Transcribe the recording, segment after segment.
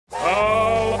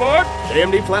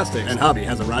JMD Plastics and Hobby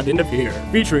has arrived into Pier,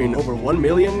 featuring over 1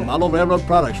 million model railroad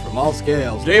products from all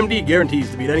scales. JMD guarantees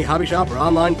to beat any hobby shop or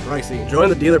online pricing. Join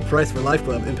the Dealer Price for Life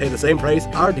Club and pay the same price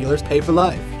our dealers pay for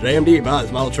life. JMD buys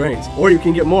model trains, or you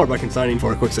can get more by consigning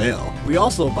for a quick sale. We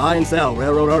also buy and sell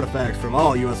railroad artifacts from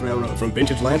all U.S. railroads, from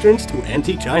vintage lanterns to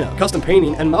antique china. Custom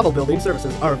painting and model building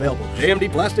services are available.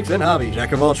 JMD Plastics and Hobby,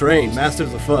 jack of all trades,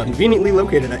 masters of fun. Conveniently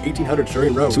located at 1800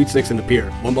 Shuring Road, Suite 6 in the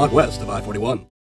Pier, 1 block west of I-41.